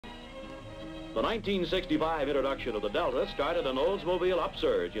The 1965 introduction of the Delta started an Oldsmobile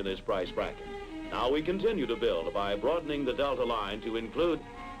upsurge in this price bracket. Now we continue to build by broadening the Delta line to include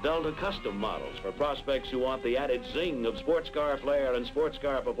Delta custom models for prospects who want the added zing of sports car flair and sports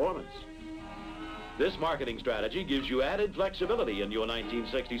car performance. This marketing strategy gives you added flexibility in your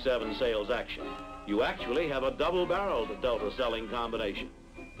 1967 sales action. You actually have a double-barreled Delta selling combination.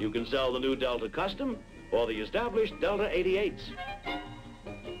 You can sell the new Delta Custom or the established Delta 88s.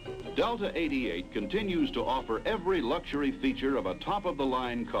 Delta 88 continues to offer every luxury feature of a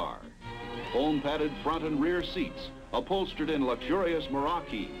top-of-the-line car. Foam-padded front and rear seats, upholstered in luxurious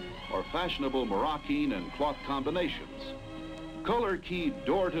Moroccan or fashionable Moroccan and cloth combinations. Color-keyed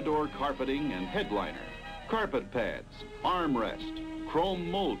door-to-door carpeting and headliner, carpet pads, armrest, chrome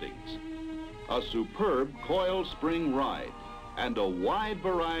moldings, a superb coil spring ride, and a wide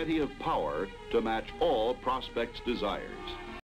variety of power to match all prospects' desires.